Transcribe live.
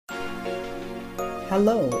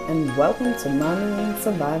Hello, and welcome to Momming,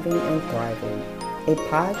 Surviving, and Thriving, a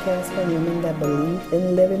podcast for women that believe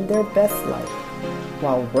in living their best life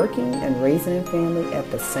while working and raising a family at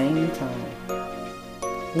the same time.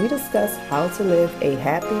 We discuss how to live a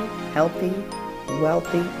happy, healthy,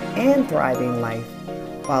 wealthy, and thriving life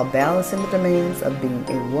while balancing the demands of being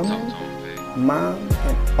a woman, mom,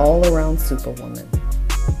 and all-around superwoman.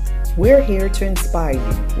 We're here to inspire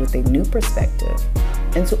you with a new perspective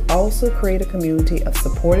and to also create a community of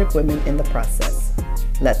supportive women in the process.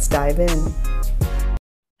 Let's dive in.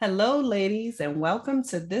 Hello, ladies, and welcome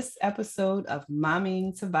to this episode of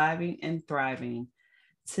Momming, Surviving, and Thriving.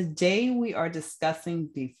 Today, we are discussing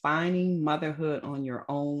defining motherhood on your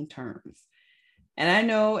own terms. And I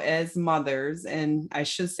know as mothers, and I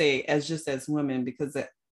should say as women, because the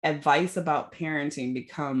advice about parenting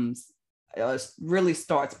really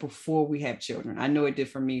starts before we have children. I know it did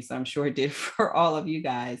for me, so I'm sure it did for all of you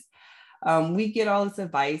guys. We get all this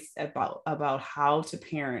advice about how to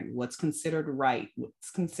parent, what's considered right,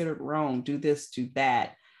 what's considered wrong, do this, do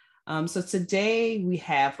that. So today we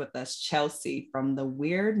have with us Chelsea from the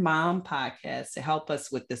Weird Mom podcast to help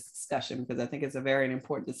us with this discussion, because I think it's a very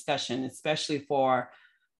important discussion, especially for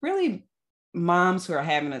really moms who are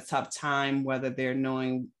having a tough time, whether they're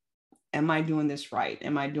knowing, am I doing this right?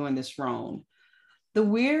 Am I doing this wrong? The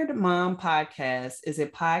Weird Mom podcast is a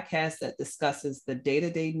podcast that discusses the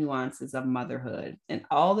day-to-day nuances of motherhood and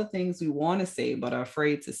all the things we want to say but are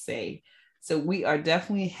afraid to say. So we are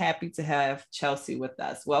definitely happy to have Chelsea with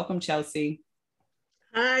us. Welcome, Chelsea.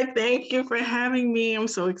 Hi, thank you for having me. I'm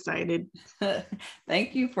so excited.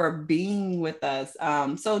 Thank you for being with us.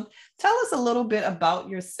 So tell us a little bit about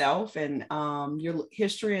yourself and your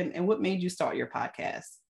history and what made you start your podcast.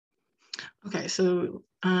 Okay, so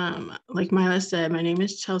like Mila said, my name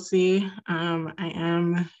is Chelsea. I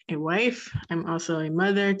am a wife. I'm also a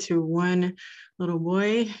mother to one little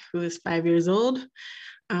boy who is 5 years old.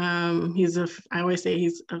 I always say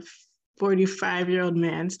he's a 45-year-old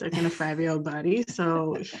man stuck in a 5-year-old body.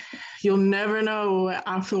 So you'll never know what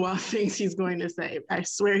off-the-wall things he's going to say. I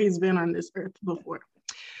swear he's been on this earth before.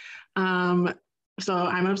 So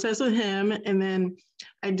I'm obsessed with him. And then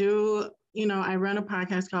I run a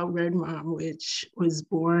podcast called Weird Mom, which was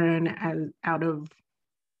born out of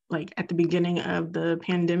at the beginning of the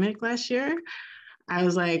pandemic last year. I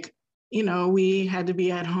was like, we had to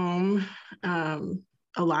be at home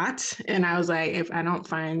a lot. And I was like, if I don't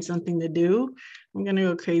find something to do, I'm going to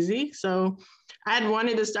go crazy. So I'd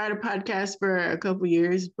wanted to start a podcast for a couple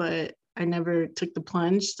years, but I never took the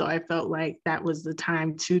plunge. So I felt like that was the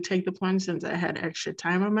time to take the plunge since I had extra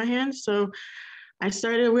time on my hands. So I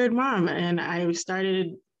started Weird Mom, and I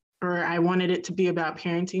wanted it to be about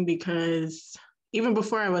parenting because even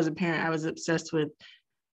before I was a parent, I was obsessed with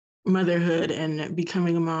motherhood and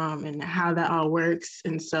becoming a mom and how that all works.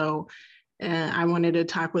 And so I wanted to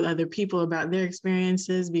talk with other people about their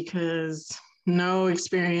experiences because no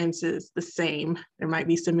experience is the same. There might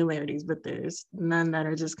be similarities, but there's none that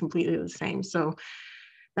are just completely the same. So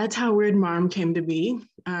that's how Weird Mom came to be.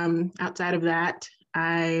 Outside of that,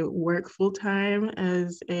 I work full-time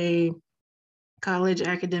as a college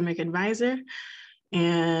academic advisor.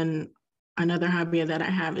 And another hobby that I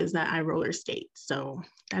have is that I roller skate. So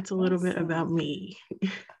that's a little bit about me.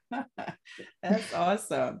 That's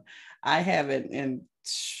awesome. I haven't, and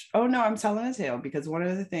oh no, I'm telling a tale because one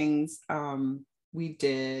of the things we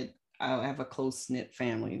did, I have a close-knit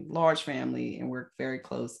family, large family, and we're very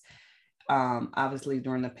close. Obviously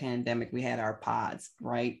during the pandemic, we had our pods,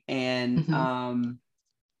 right? And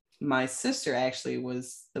my sister actually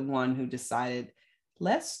was the one who decided,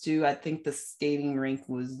 I think the skating rink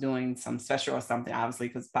was doing some special or something, obviously,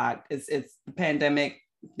 because it's the pandemic,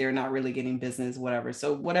 they're not really getting business, whatever.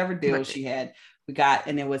 So whatever deal she had, we got,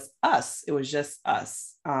 and it was just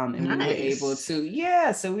us. And nice. We were able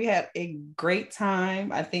to, so we had a great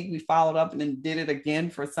time. I think we followed up and then did it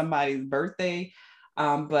again for somebody's birthday.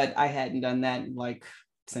 But I hadn't done that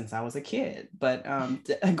since I was a kid, but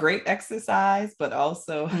a great exercise, but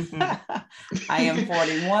also I am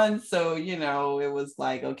 41. So, it was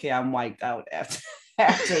like, okay, I'm wiped out after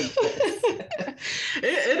this.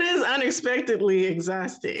 It is unexpectedly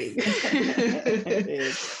exhausting. It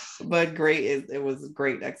is, but great. It was a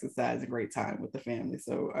great exercise, a great time with the family.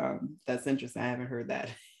 So that's interesting. I haven't heard that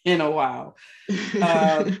in a while.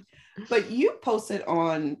 But you posted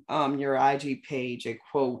on your IG page a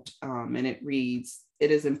quote, and it reads,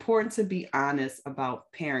 "It is important to be honest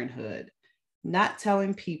about parenthood. Not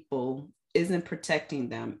telling people isn't protecting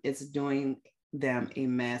them, it's doing them a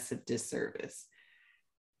massive disservice."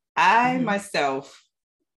 I myself,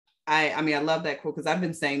 I love that quote because I've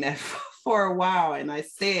been saying that for a while. And I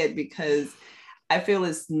say it because I feel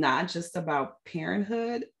it's not just about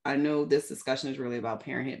parenthood. I know this discussion is really about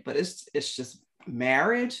parenthood, but it's just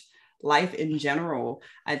marriage, life in general.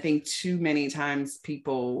 I think too many times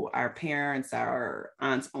people, our parents, our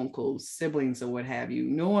aunts, uncles, siblings, or what have you,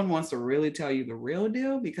 no one wants to really tell you the real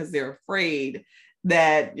deal because they're afraid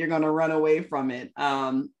that you're going to run away from it.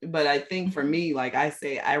 But I think for me, like I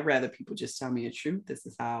say, I'd rather people just tell me the truth. This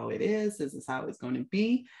is how it is. This is how it's going to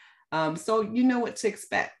be. So you know what to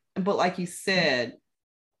expect. But like you said,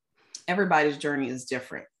 everybody's journey is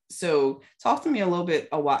different. So talk to me a little bit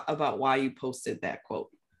about why you posted that quote.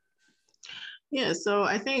 Yeah, so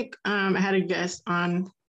I think I had a guest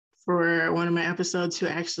on for one of my episodes who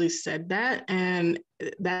actually said that. And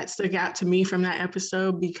that stuck out to me from that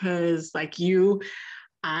episode because, like you,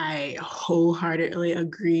 I wholeheartedly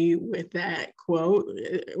agree with that quote.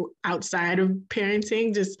 Outside of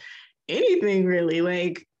parenting, just anything really.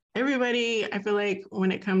 Like everybody, I feel like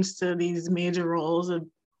when it comes to these major roles of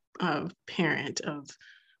parent, of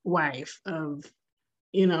wife, of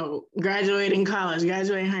graduating college,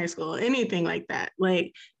 graduating high school, anything like that.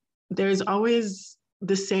 Like there's always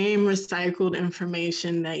the same recycled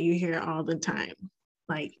information that you hear all the time.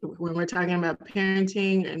 Like when we're talking about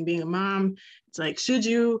parenting and being a mom, it's like, should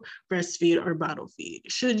you breastfeed or bottle feed?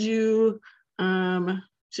 Should you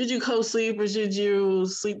co-sleep or should you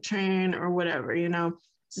sleep train or whatever,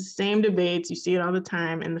 It's the same debates. You see it all the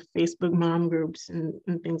time in the Facebook mom groups and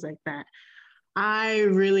things like that. Not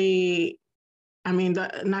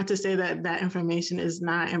to say that that information is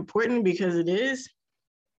not important because it is,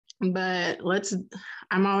 but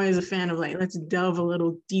I'm always a fan of like, let's delve a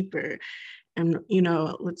little deeper and,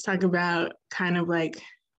 let's talk about kind of like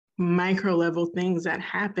micro level things that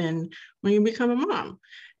happen when you become a mom.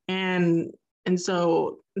 And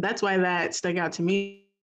so that's why that stuck out to me,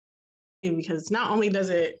 because not only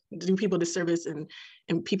does it do people disservice and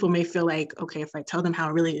people may feel like, okay, if I tell them how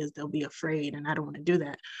it really is, they'll be afraid and I don't want to do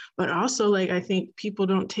that. But also, like, I think people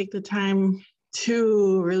don't take the time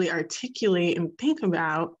to really articulate and think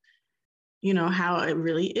about, how it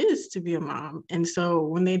really is to be a mom. And so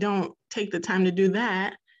when they don't take the time to do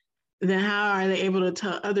that, then how are they able to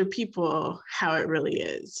tell other people how it really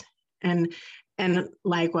is? And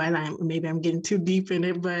likewise, maybe I'm getting too deep in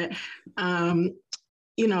it, but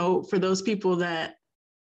for those people that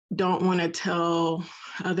don't want to tell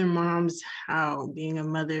other moms how being a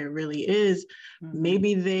mother really is,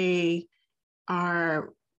 maybe the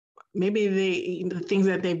things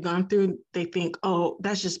that they've gone through, they think, oh,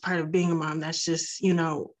 that's just part of being a mom. That's just,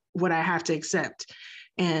 what I have to accept.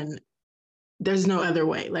 And there's no other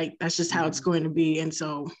way. Like, that's just how it's going to be. And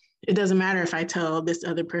so it doesn't matter if I tell this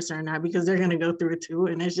other person or not, because they're going to go through it too.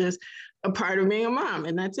 And it's just a part of being a mom,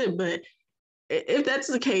 and that's it. But if that's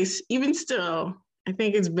the case, even still, I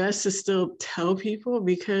think it's best to still tell people,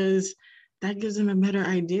 because that gives them a better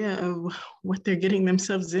idea of what they're getting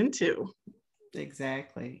themselves into.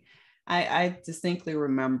 Exactly. I distinctly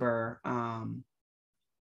remember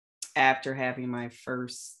after having my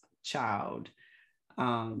first child,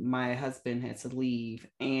 my husband had to leave,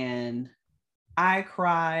 and I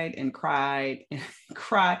cried and cried and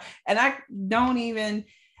cried, and I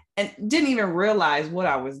didn't even realize what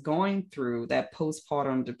I was going through, that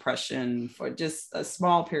postpartum depression, for just a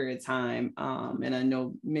small period of time. And I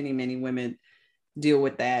know many, many women deal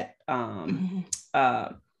with that. But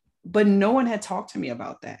no one had talked to me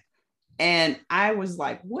about that. And I was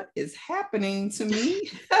like, what is happening to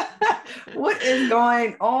me? What is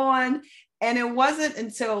going on? And it wasn't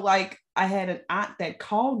until like I had an aunt that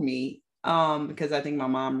called me, because I think my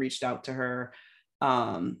mom reached out to her.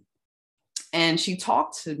 And she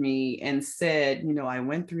talked to me and said, I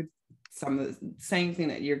went through some of the same thing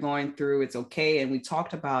that you're going through. It's okay. And we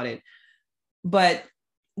talked about it. But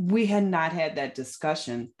we had not had that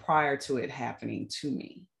discussion prior to it happening to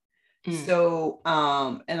me. So,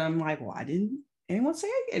 and I'm like, why didn't anyone say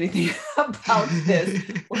anything about this?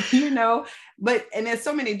 And there's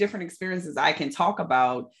so many different experiences I can talk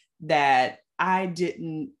about that I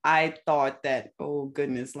thought that, oh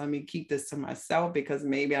goodness, let me keep this to myself because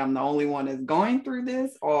maybe I'm the only one that's going through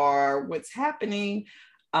this or what's happening.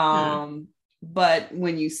 But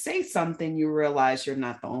when you say something, you realize you're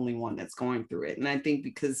not the only one that's going through it. And I think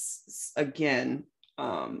because, again,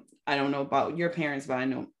 I don't know about your parents, but I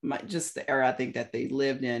know just the era I think that they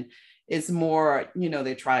lived in is more,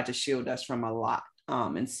 they tried to shield us from a lot.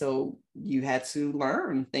 And so you had to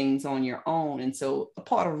learn things on your own. And so a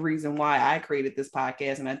part of the reason why I created this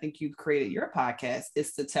podcast, and I think you created your podcast,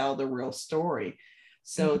 is to tell the real story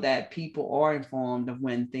so that people are informed of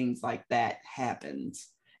when things like that happens,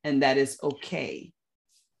 and that is okay.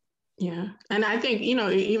 Yeah. And I think,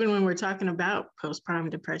 even when we're talking about postpartum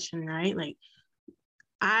depression, right? Like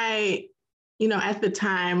At the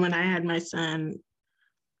time when I had my son,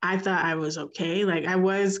 I thought I was okay. Like I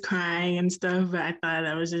was crying and stuff, but I thought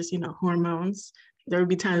that was just, hormones. There would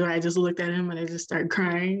be times where I just looked at him and I just started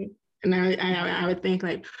crying. And I would think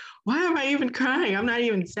like, why am I even crying? I'm not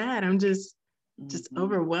even sad. I'm just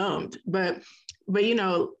overwhelmed. But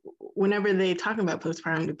whenever they talk about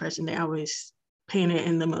postpartum depression, they always paint it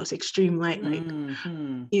in the most extreme light. Like,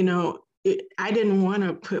 I didn't want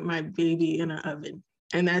to put my baby in an oven.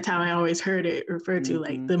 And that's how I always heard it referred to,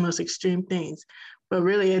 like the most extreme things. But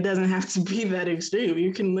really, it doesn't have to be that extreme.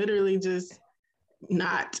 You can literally just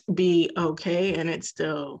not be okay, and it's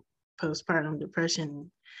still postpartum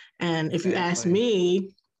depression. And if you ask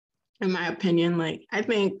me, in my opinion, like I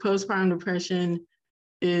think postpartum depression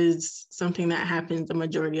is something that happens the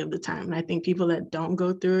majority of the time. And I think people that don't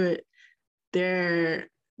go through it, they're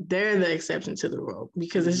the exception to the rule,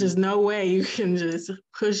 because there's just no way you can just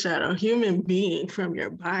push out a human being from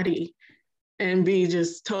your body and be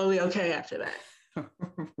just totally okay after that.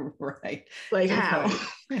 Right. Like how?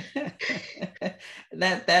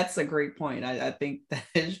 That's a great point. I think that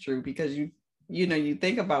is true, because you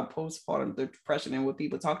think about postpartum depression, and what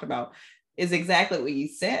people talked about is exactly what you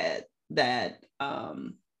said, that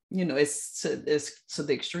it's to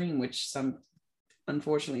the extreme, which some,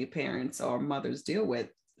 unfortunately, parents or mothers deal with,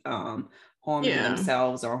 harming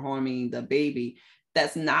themselves or harming the baby.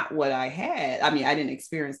 That's not what I had. I mean, I didn't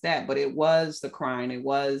experience that, but it was the crying. It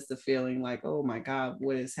was the feeling like, oh my God,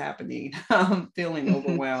 what is happening? I'm feeling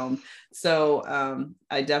overwhelmed. So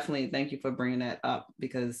I definitely thank you for bringing that up,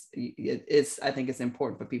 because I think it's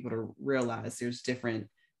important for people to realize there's different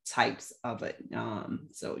types of it.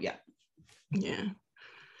 So yeah.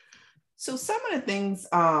 So some of the things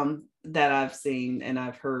that I've seen and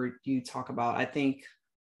I've heard you talk about, I think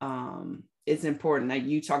it's important that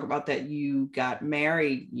you talk about that you got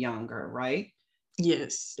married younger, right?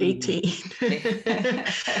 Yes, 18.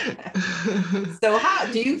 So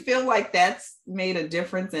how do you feel like that's made a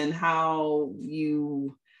difference in how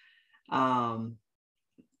you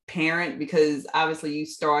parent? Because obviously you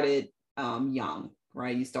started young,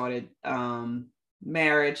 right? You started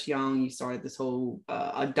marriage young, you started this whole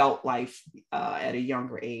adult life at a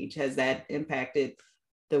younger age. Has that impacted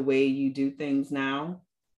the way you do things now?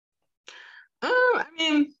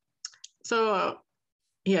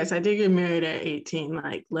 Yes, I did get married at 18,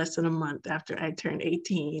 like less than a month after I turned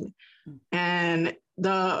 18. And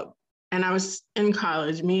I was in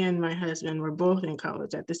college. Me and my husband were both in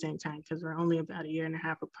college at the same time, because we're only about a year and a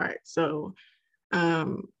half apart. So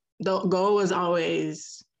the goal was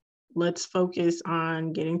always, let's focus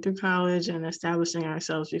on getting through college and establishing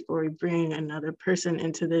ourselves before we bring another person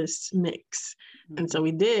into this mix. And so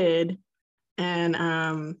we did. And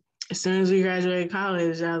as soon as we graduated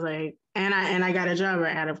college, I was like, and I got a job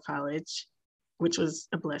right out of college, which was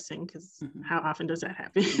a blessing, because how often does that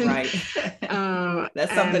happen? Right.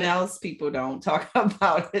 That's something else people don't talk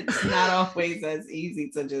about. It's not always as easy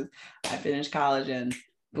to just, I finished college and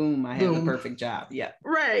boom, I have the perfect job. Yeah.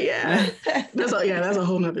 Right. Yeah. That's a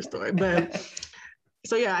whole nother story. But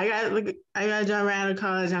so yeah, I got a job right out of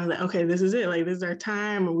college. And I was like, okay, this is it. Like, this is our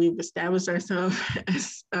time. We've established ourselves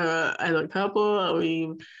as a couple.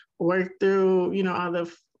 We've worked through, all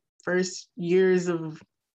the first years of,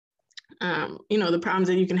 the problems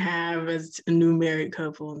that you can have as a new married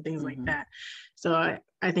couple and things like that. So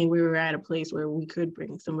I think we were at a place where we could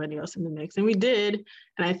bring somebody else in the mix, and we did.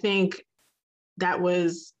 And I think that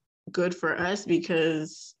was good for us,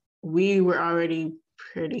 because we were already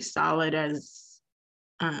pretty solid as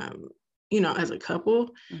as a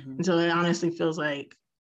couple. And so it honestly feels like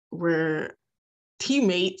we're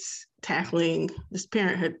teammates tackling this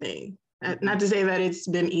parenthood thing. Not to say that it's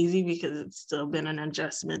been easy, because it's still been an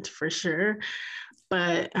adjustment for sure,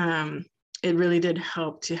 but it really did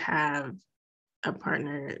help to have a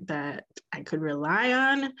partner that I could rely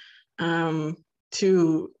on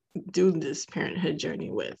to do this parenthood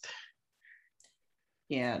journey with.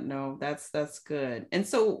 Yeah, no, that's good. And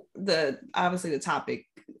so obviously the topic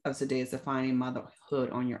of today is defining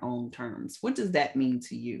motherhood on your own terms. What does that mean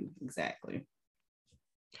to you exactly?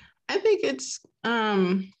 I think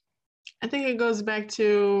it goes back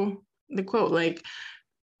to the quote, like,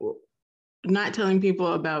 not telling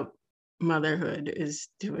people about motherhood is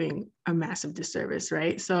doing a massive disservice,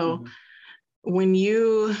 right? So when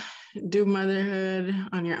you do motherhood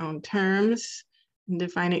on your own terms and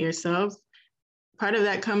define it yourself, part of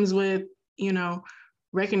that comes with,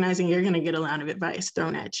 recognizing you're going to get a lot of advice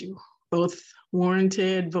thrown at you, both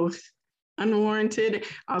warranted, both unwarranted,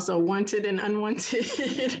 also wanted and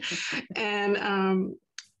unwanted. And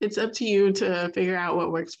it's up to you to figure out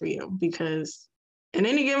what works for you, because in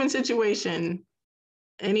any given situation,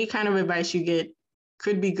 any kind of advice you get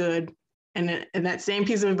could be good. And that same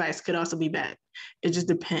piece of advice could also be bad. It just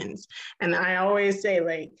depends. And I always say,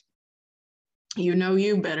 like, you know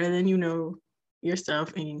you better than you know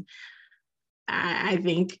yourself. And I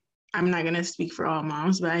think, I'm not going to speak for all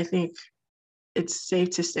moms, but I think it's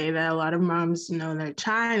safe to say that a lot of moms know their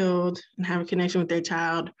child and have a connection with their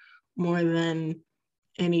child more than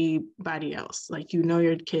anybody else. Like, you know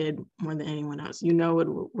your kid more than anyone else. You know what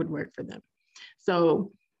would work for them.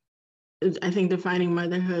 So I think defining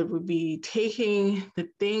motherhood would be taking the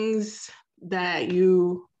things that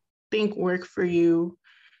you think work for you,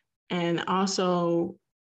 and also,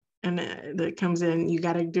 and that comes in, you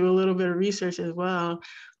got to do a little bit of research as well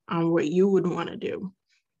on what you would want to do.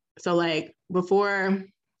 So, like, before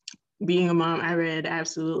being a mom, I read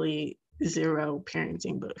absolutely zero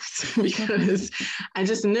parenting books because I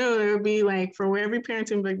just knew there would be, like, for every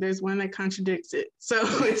parenting book, there's one that contradicts it. So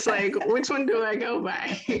it's like, which one do I go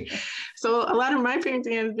by? So a lot of my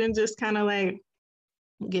parenting has been just kind of like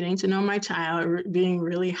getting to know my child, being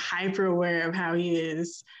really hyper aware of how he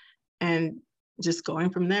is, and just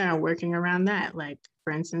going from there, working around that. Like,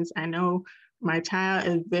 for instance, I know my child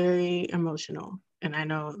is very emotional, and I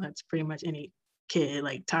know that's pretty much any kid,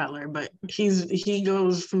 like toddler, but he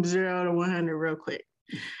goes from 0 to 100 real quick.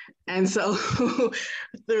 And so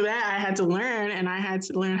through that, I had to learn, and I had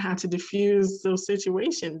to learn how to diffuse those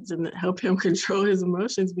situations and help him control his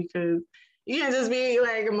emotions, because you can't just be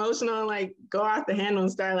like emotional and like go off the handle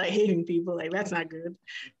and start like hitting people. Like, that's not good.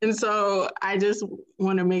 And so I just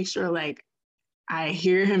want to make sure, like, I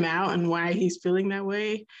hear him out and why he's feeling that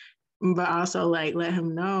way, but also, like, let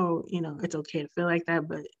him know, you know, it's okay to feel like that,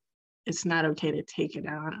 but it's not okay to take it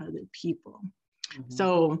out on other people. Mm-hmm.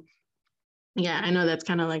 So yeah, I know that's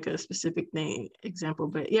kind of like a specific example,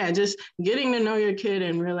 but yeah, just getting to know your kid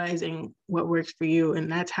and realizing what works for you.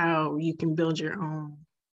 And that's how you can build your own,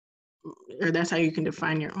 or that's how you can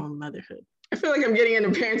define your own motherhood. I feel like I'm getting into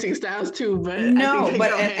parenting styles too, but no,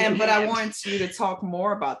 but I want you to talk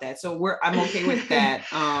more about that. So I'm okay with that.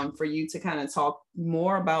 For you to kind of talk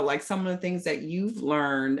more about, like, some of the things that you've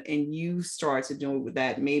learned and you started to do with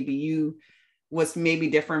that. Maybe you was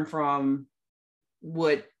different from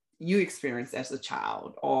what you experienced as a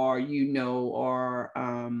child, or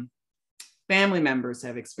family members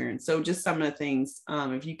have experienced. So just some of the things,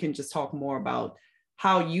 if you can just talk more about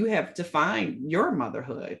how you have defined your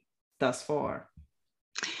motherhood thus far.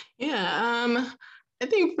 Yeah, I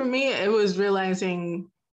think for me, it was realizing,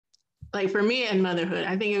 like, for me in motherhood,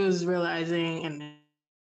 I think it was realizing, and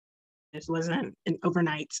this wasn't an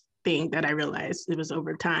overnight thing that I realized, it was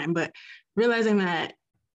over time, but realizing that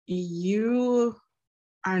you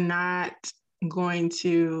are not going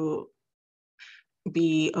to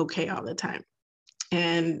be okay all the time.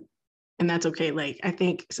 And that's okay. Like, I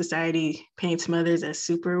think society paints mothers as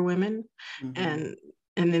super women. Mm-hmm.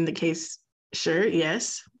 And in the case, sure,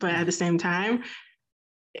 yes. But at the same time,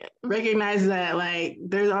 recognize that, like,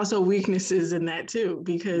 there's also weaknesses in that too,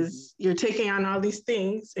 because you're taking on all these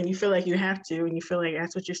things and you feel like you have to, and you feel like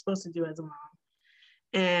that's what you're supposed to do as a mom.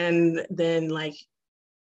 And then, like,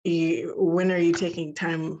 when are you taking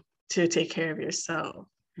time to take care of yourself?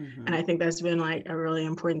 Mm-hmm. And I think that's been, like, a really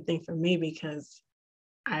important thing for me, because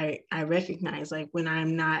I recognize, like, when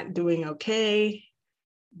I'm not doing okay,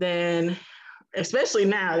 then, especially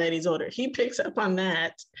now that he's older, he picks up on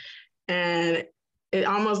that, and it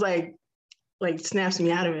almost like snaps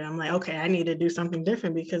me out of it. I'm like, okay, I need to do something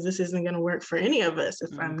different, because this isn't going to work for any of us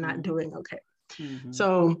if I'm not doing okay. Mm-hmm.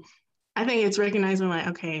 So I think it's recognizing, like,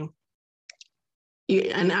 okay,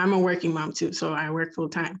 and I'm a working mom too, so I work full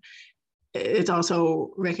time. It's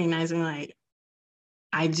also recognizing, like,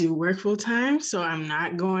 I do work full time, so I'm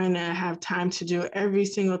not going to have time to do every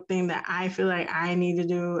single thing that I feel like I need to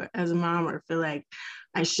do as a mom, or feel like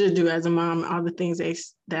I should do as a mom. All the things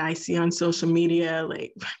that I see on social media,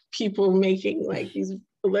 like people making, like, these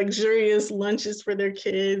luxurious lunches for their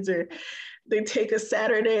kids, or they take a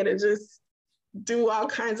Saturday to just do all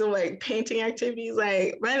kinds of, like, painting activities.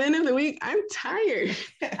 Like, by the end of the week, I'm tired.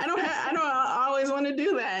 I don't always want to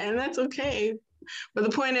do that, and that's okay. But the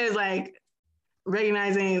point is, like,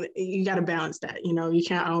 recognizing you got to balance that. You know, you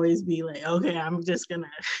can't always be like, okay, I'm just gonna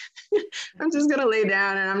lay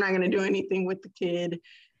down and I'm not gonna do anything with the kid.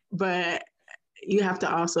 But you have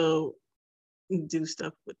to also do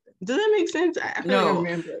stuff with them. Does that make sense?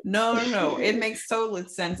 No. It makes total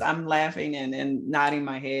sense. I'm laughing and nodding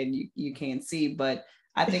my head. You can't see, but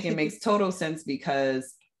I think it makes total sense,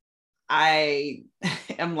 because I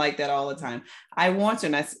am like that all the time. I want to,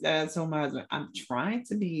 and I told my husband, I'm trying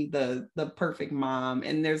to be the perfect mom,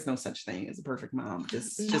 and there's no such thing as a perfect mom.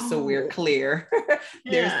 Just so we're clear.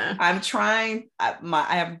 I'm trying.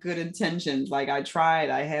 I have good intentions. Like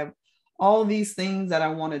I have all these things that I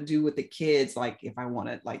want to do with the kids. Like if I want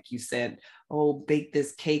to, like you said, bake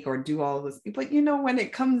this cake or do all this. But when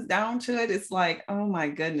it comes down to it, it's like, oh my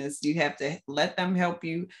goodness, you have to let them help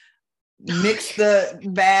you mix the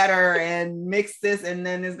batter and mix this, and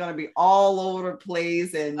then it's going to be all over the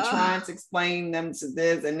place, and trying to explain them to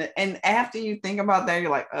this, and after you think about that,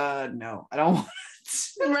 you're like, no, I don't want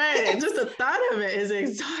it. Right, just the thought of it is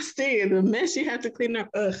exhausting, and the mess you have to clean up.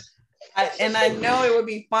 I know it would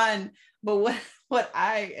be fun, but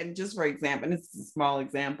and just for example, and it's a small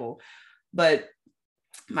example, but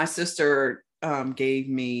my sister gave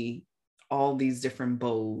me all these different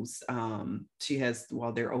bowls. She has,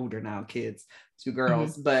 they're older now, kids, 2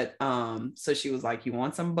 girls, but so she was like, you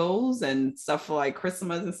want some bowls and stuff for like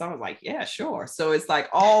Christmas and stuff? I was like, yeah, sure. So it's like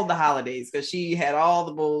all the holidays, because she had all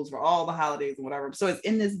the bowls for all the holidays and whatever. So it's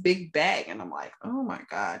in this big bag, and I'm like, oh my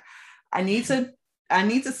God, I need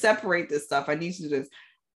to separate this stuff. I need to do this.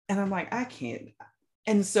 And I'm like, I can't.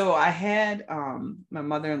 And so I had my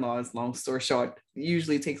mother-in-law's, long story short,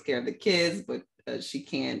 usually takes care of the kids, but she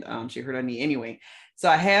can't, she hurt her knee anyway. So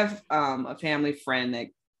I have a family friend that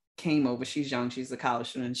came over. She's young, she's a college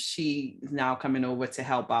student. She is now coming over to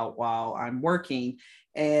help out while I'm working.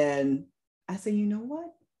 And I said, you know what?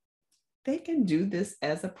 They can do this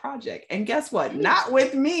as a project. And guess what? Not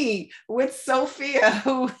with me, with Sophia,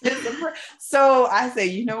 who is so I say,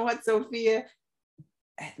 you know what, Sophia?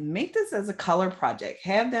 Make this as a color project.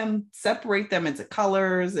 Have them separate them into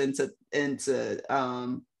colors, into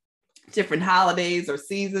different holidays or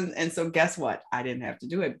seasons. And so guess what? I didn't have to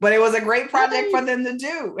do it, but it was a great project for them to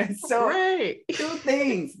do. And so 2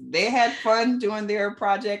 things, they had fun doing their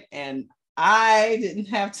project, and I didn't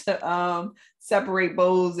have to separate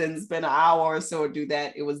bowls and spend an hour or so to do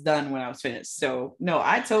that. It was done when I was finished. So no,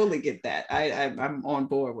 I totally get that. I'm on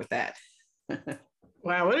board with that.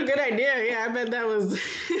 Wow, what a good idea. Yeah, I bet that was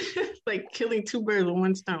like killing 2 birds with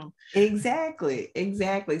 1 stone. Exactly.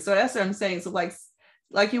 So that's what I'm saying. So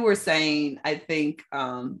like you were saying, I think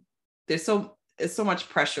there's so much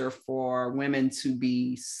pressure for women to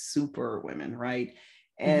be super women, right?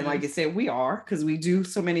 And like I said, we are, because we do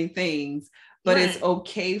so many things, but it's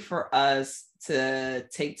okay for us to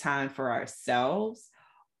take time for ourselves,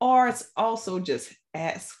 or it's also just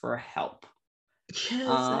ask for help.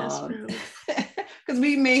 Yes, because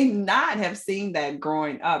we may not have seen that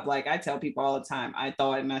growing up. Like I tell people all the time, I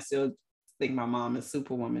thought, and I still think my mom is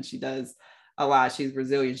superwoman. She does a lot. She's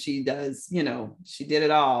Brazilian. She does, she did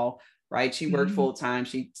it all, right? She worked full time.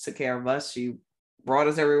 She took care of us. She brought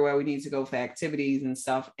us everywhere we need to go for activities and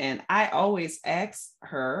stuff. And I always ask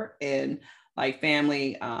her and like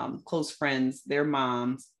family, close friends, their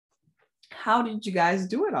moms, how did you guys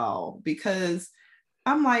do it all? Because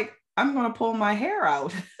I'm like, I'm going to pull my hair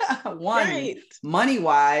out. One, money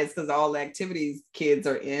wise, because all the activities kids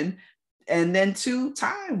are in. And then 2,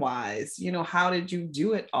 time wise, how did you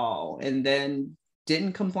do it all? And then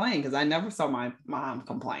didn't complain, because I never saw my mom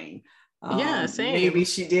complain. Same. Maybe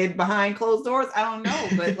she did behind closed doors. I don't know.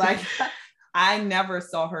 But like, I never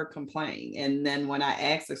saw her complain. And then when I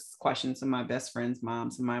asked this question to my best friend's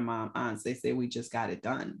moms and my mom aunts, they say, we just got it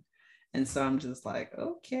done. And so I'm just like,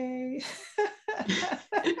 okay.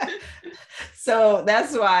 So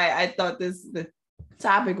that's why I thought the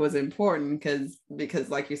topic was important, because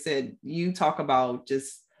like you said, you talk about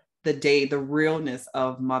just the realness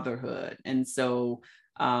of motherhood. And so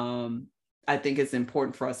I think it's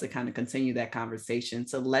important for us to kind of continue that conversation,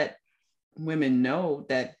 to let women know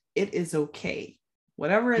that it is okay.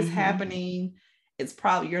 Whatever is happening, it's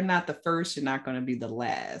probably, you're not the first, you're not going to be the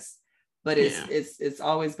last. But it's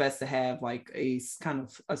always best to have like a kind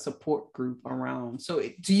of a support group around. So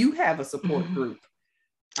do you have a support group?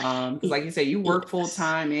 Because like you say, you work full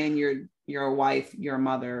time and you're a wife, you're a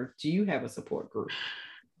mother. Do you have a support group?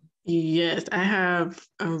 Yes, I have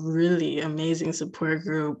a really amazing support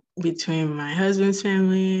group between my husband's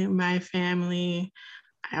family, my family.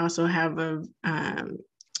 I also have a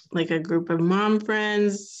group of mom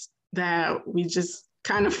friends that we just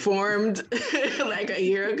kind of formed like a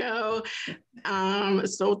year ago.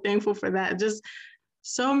 So thankful for that. Just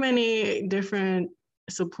so many different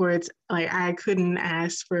supports. Like I couldn't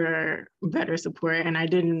ask for better support, and I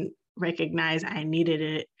didn't recognize I needed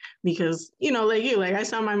it because, like I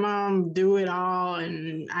saw my mom do it all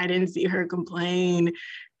and I didn't see her complain.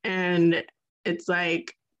 And it's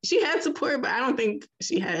like, she had support, but I don't think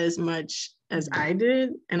she had as much as I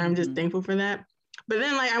did. And I'm just thankful for that. But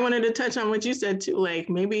then like I wanted to touch on what you said too, like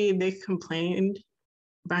maybe they complained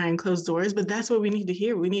behind closed doors, but that's what we need to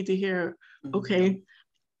hear. We need to hear, okay,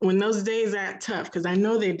 when those days got tough, because I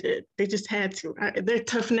know they did, they just had to. They're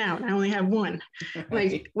tough now. I only have one. Right.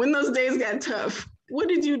 Like when those days got tough, what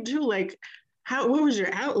did you do? Like, what was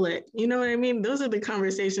your outlet? You know what I mean? Those are the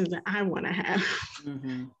conversations that I want to have.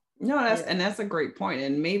 Mm-hmm. No, that's a great point.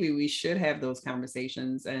 And maybe we should have those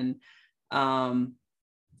conversations, and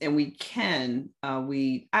we can.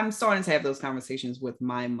 I'm starting to have those conversations with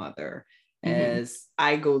my mother as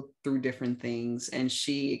I go through different things, and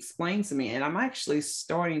she explains to me, and I'm actually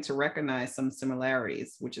starting to recognize some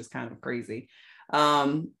similarities, which is kind of crazy,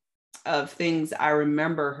 of things I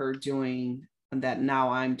remember her doing that now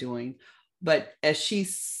I'm doing. But as she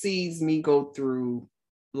sees me go through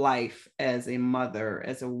life as a mother,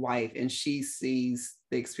 as a wife, and she sees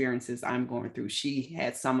the experiences I'm going through, she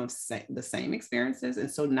had some of the same experiences. And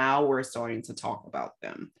so now we're starting to talk about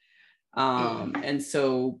them. And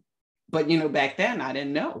so, but back then I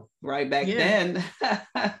didn't know, right? Back then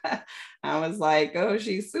I was like, oh,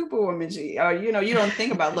 she's Superwoman. You don't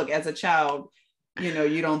think about, look, as a child,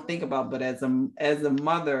 you don't think about, but as a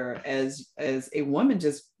mother, as a woman,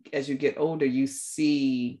 just as you get older, you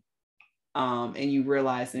see, and you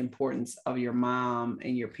realize the importance of your mom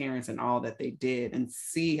and your parents and all that they did, and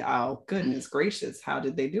see how, goodness gracious, how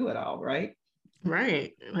did they do it all, right?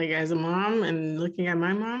 Right. Like as a mom and looking at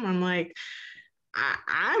my mom, I'm like,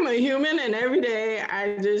 I'm a human, and every day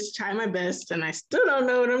I just try my best and I still don't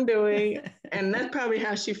know what I'm doing. And that's probably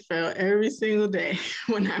how she felt every single day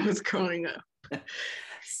when I was growing up.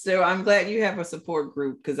 So I'm glad you have a support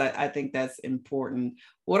group, because I think that's important.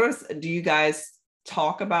 Do you guys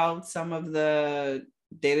talk about some of the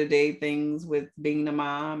day-to-day things with being a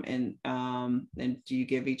mom, and do you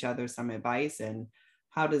give each other some advice, and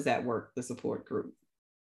how does that work, the support group?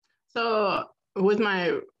 So with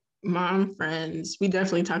my mom friends, we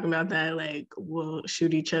definitely talk about that. Like we'll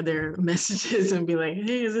shoot each other messages and be like,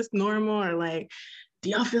 hey, is this normal? Or like,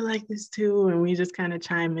 do y'all feel like this too? And we just kind of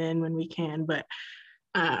chime in when we can. But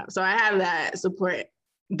so I have that support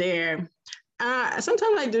there.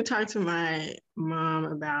 Sometimes I do talk to my mom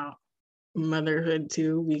about motherhood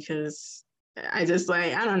too, because I just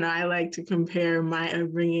like, I don't know, I like to compare my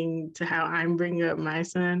upbringing to how I'm bringing up my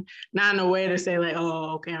son. Not in a way to say like,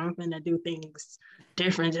 oh, okay, I'm gonna do things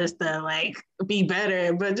different just to like be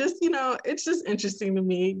better, but just, it's just interesting to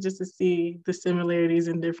me just to see the similarities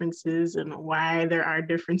and differences and why there are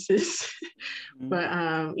differences.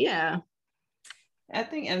 But yeah. I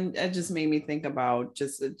think, and it just made me think about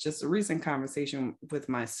just a recent conversation with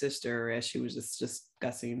my sister, as she was just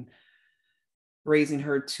discussing raising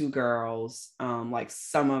her two girls, like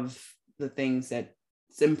some of the things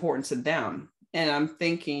that's important to them. And I'm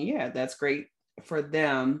thinking, yeah, that's great for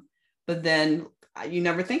them. But then you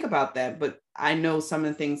never think about that. But I know some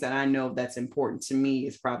of the things that I know that's important to me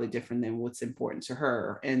is probably different than what's important to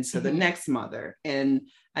her and to the next mother. And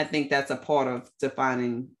I think that's a part of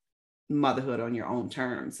defining motherhood on your own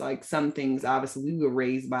terms. Like some things, obviously we were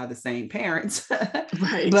raised by the same parents,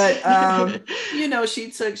 right? But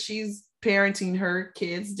she's parenting her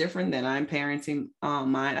kids different than I'm parenting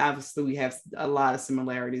mine. Obviously we have a lot of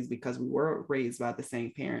similarities because we were raised by the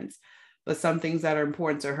same parents, but some things that are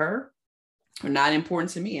important to her are not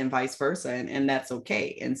important to me, and vice versa, and that's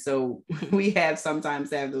okay. And so we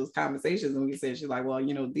sometimes have those conversations, and we say, she's like, well,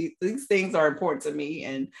 these things are important to me,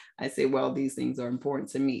 and I say, well, these things are important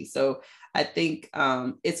to me. So I think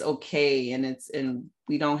it's okay, and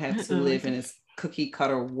we don't have to live in this cookie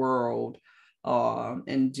cutter world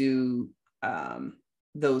and do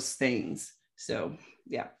those things. So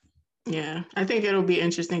yeah, I think it'll be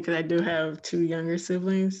interesting because I do have two younger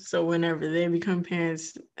siblings. So whenever they become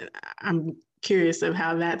parents, I'm curious of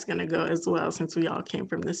how that's going to go as well, since we all came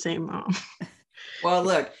from the same mom. Well,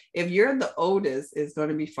 look, if you're the oldest, it's going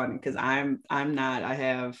to be funny because I'm not. I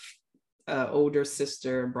have an older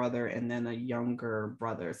sister, brother, and then a younger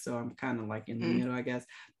brother. So I'm kind of like in the middle, I guess.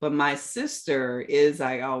 But my sister is,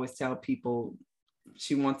 I always tell people,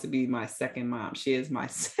 she wants to be my second mom. She is my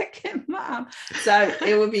second mom. So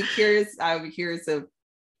I would be curious to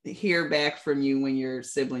hear back from you when your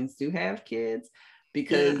siblings do have kids,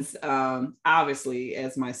 because obviously,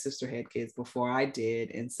 as my sister had kids before I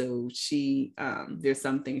did, and so she there's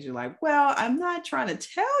some things you're like, well, I'm not trying to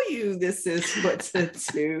tell you this is what to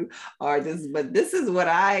do, or but this is what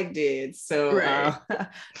I did. So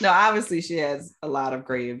no, obviously she has a lot of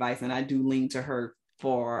great advice, and I do lean to her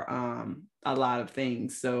for a lot of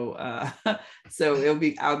things. So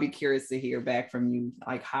I'll be curious to hear back from you,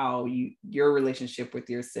 like how your relationship with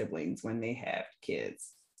your siblings when they have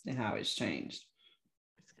kids and how it's changed.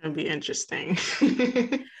 It'll be interesting.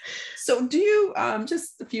 So do you,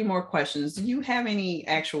 just a few more questions. Do you have any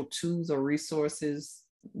actual tools or resources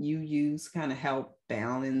you use kind of help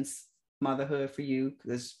balance motherhood for you?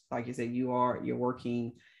 Because like you said, you're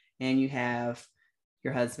working and you have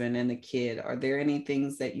your husband and the kid. Are there any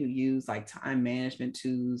things that you use, like time management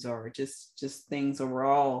tools, or just things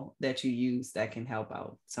overall that you use that can help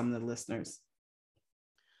out some of the listeners?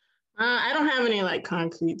 I don't have any like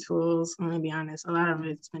concrete tools. I'm gonna be honest. A lot of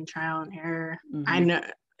it's been trial and error. Mm-hmm. I know,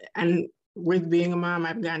 and with being a mom,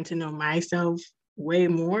 I've gotten to know myself way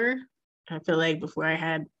more. I feel like before I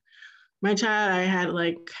had my child, I had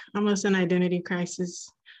like almost an identity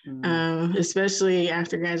crisis, especially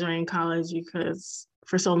after graduating college, because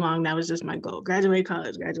for so long that was just my goal: graduate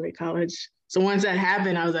college. So once that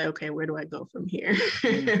happened, I was like, okay, where do I go from here?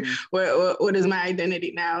 Mm-hmm. what is my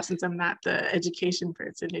identity now, since I'm not the education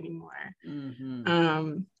person anymore?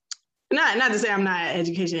 Mm-hmm. Not to say I'm not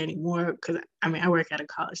education anymore, because I mean, I work at a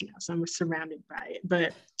college now, so I'm surrounded by it.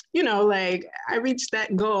 But, you know, like I reached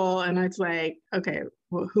that goal and it's like, okay,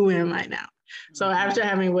 well, who am I now? Mm-hmm. So after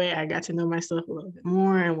having Way, I got to know myself a little bit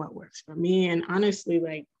more and what works for me. And honestly,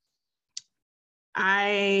 like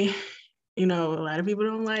you know, a lot of people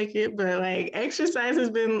don't like it, but like exercise has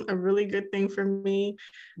been a really good thing for me,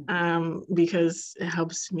 because it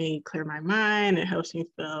helps me clear my mind. It helps me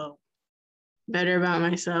feel better about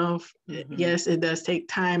myself. Mm-hmm. Yes, it does take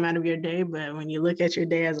time out of your day, but when you look at your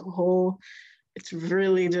day as a whole, it's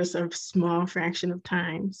really just a small fraction of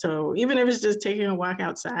time. So even if it's just taking a walk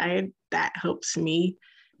outside, that helps me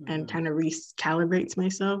and kind of recalibrates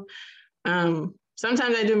myself.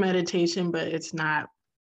 Sometimes I do meditation, but it's not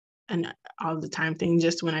an all the time thing.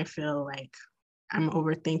 Just when I feel like I'm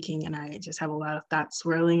overthinking and I just have a lot of thoughts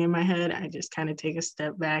swirling in my head, I just kind of take a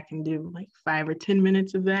step back and do like 5 or 10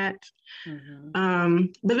 minutes of that. Mm-hmm.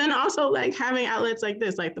 But then also like having outlets like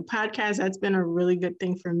this, like the podcast, that's been a really good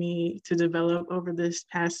thing for me to develop over this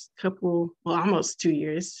past almost 2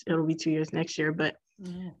 years. It'll be 2 years next year, but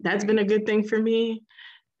that's been a good thing for me.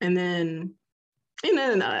 And then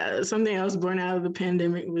something else born out of the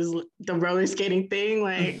pandemic was the roller skating thing.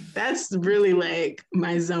 Like that's really like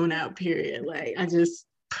my zone out period. Like I just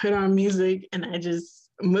put on music and I just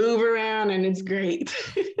move around and it's great.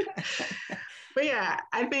 But yeah,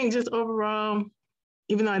 I think just overall,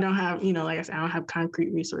 even though I don't have, you know, like I said, I don't have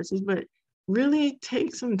concrete resources, but really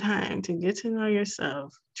take some time to get to know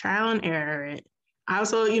yourself, trial and error it. I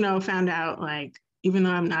also, you know, found out like, even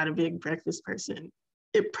though I'm not a big breakfast person,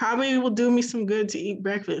 it probably will do me some good to eat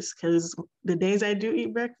breakfast, because the days I do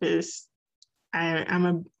eat breakfast,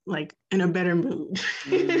 I'm in a better mood.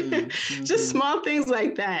 Mm-hmm. Just small things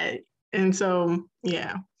like that. And so,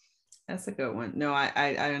 yeah. That's a good one. No,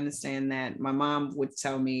 I understand that. My mom would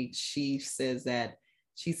tell me, she says that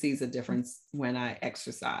she sees a difference when I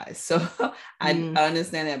exercise. So I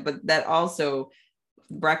understand that. But that also,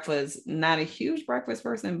 breakfast, not a huge breakfast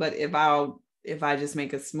person, but if I just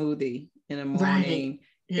make a smoothie in the morning,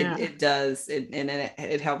 right. It does it, and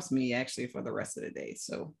it helps me actually for the rest of the day.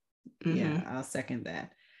 So yeah, I'll second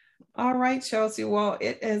that. All right, Chelsea. Well,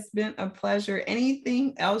 it has been a pleasure.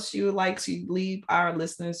 Anything else you would like to leave our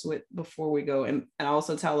listeners with before we go, and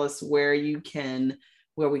also tell us where we can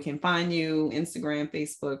find you? Instagram,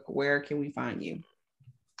 Facebook, where can we find you?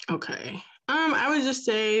 Okay. I would just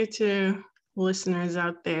say to listeners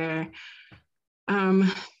out there,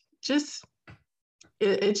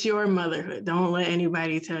 it's your motherhood. Don't let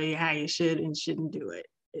anybody tell you how you should and shouldn't do it.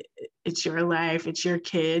 It's your life. It's your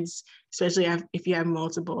kids, especially if you have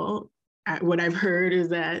multiple. What I've heard is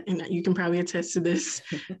that, and you can probably attest to this,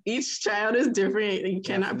 each child is different. You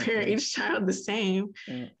cannot parent each child the same.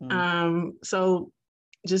 So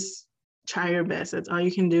just try your best. That's all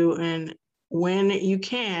you can do. And when you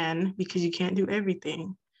can, because you can't do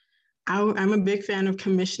everything, I'm a big fan of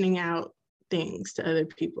commissioning out things to other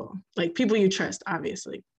people, like people you trust,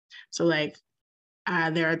 obviously. So like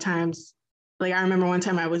there are times, like I remember one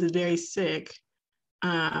time I was very sick,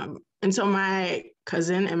 and so my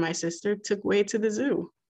cousin and my sister took Way to the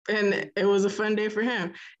zoo, and it was a fun day for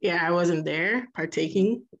him. Yeah, I wasn't there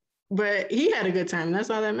partaking, but he had a good time. That's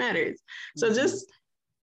all that matters. So just,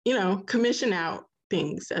 you know, commission out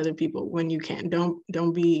things to other people when you can. Don't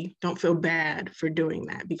feel bad for doing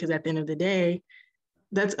that, because at the end of the day,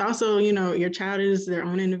 that's also, you know, your child is their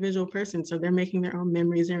own individual person. So they're making their own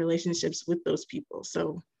memories and relationships with those people.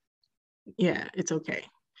 So yeah, it's okay.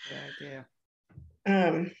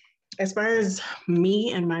 Yeah. As far as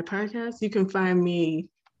me and my podcast, you can find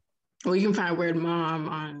Word Mom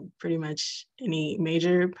on pretty much any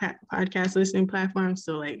major podcast listening platform.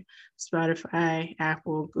 So like Spotify,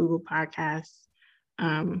 Apple, Google Podcasts.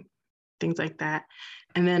 things like that.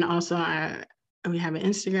 And then also we have an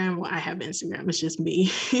Instagram. Well, I have Instagram. It's just me.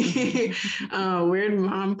 Weird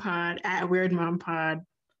Mom Pod, at Weird Mom Pod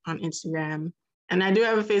on Instagram. And I do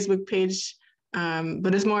have a Facebook page,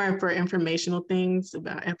 but it's more for informational things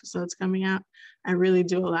about episodes coming out. I really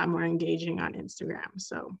do a lot more engaging on Instagram.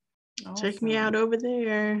 So check me out over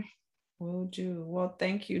there. Will do. Well,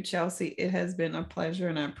 thank you, Chelsea. It has been a pleasure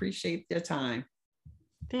and I appreciate your time.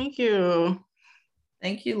 Thank you.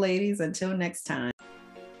 Thank you, ladies. Until next time.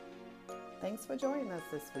 Thanks for joining us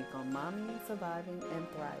this week on Momming, Surviving, and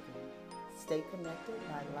Thriving. Stay connected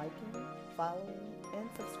by liking, following, and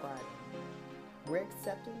subscribing. We're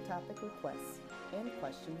accepting topic requests and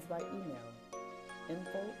questions by email.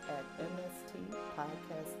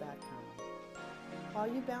 info@mstpodcast.com. While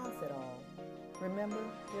you balance it all, remember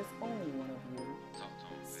there's only one of you.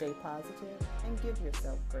 Stay positive and give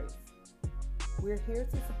yourself grace. We're here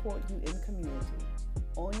to support you in community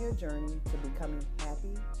on your journey to becoming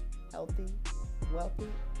happy, healthy, wealthy,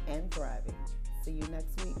 and thriving. See you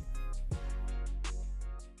next week.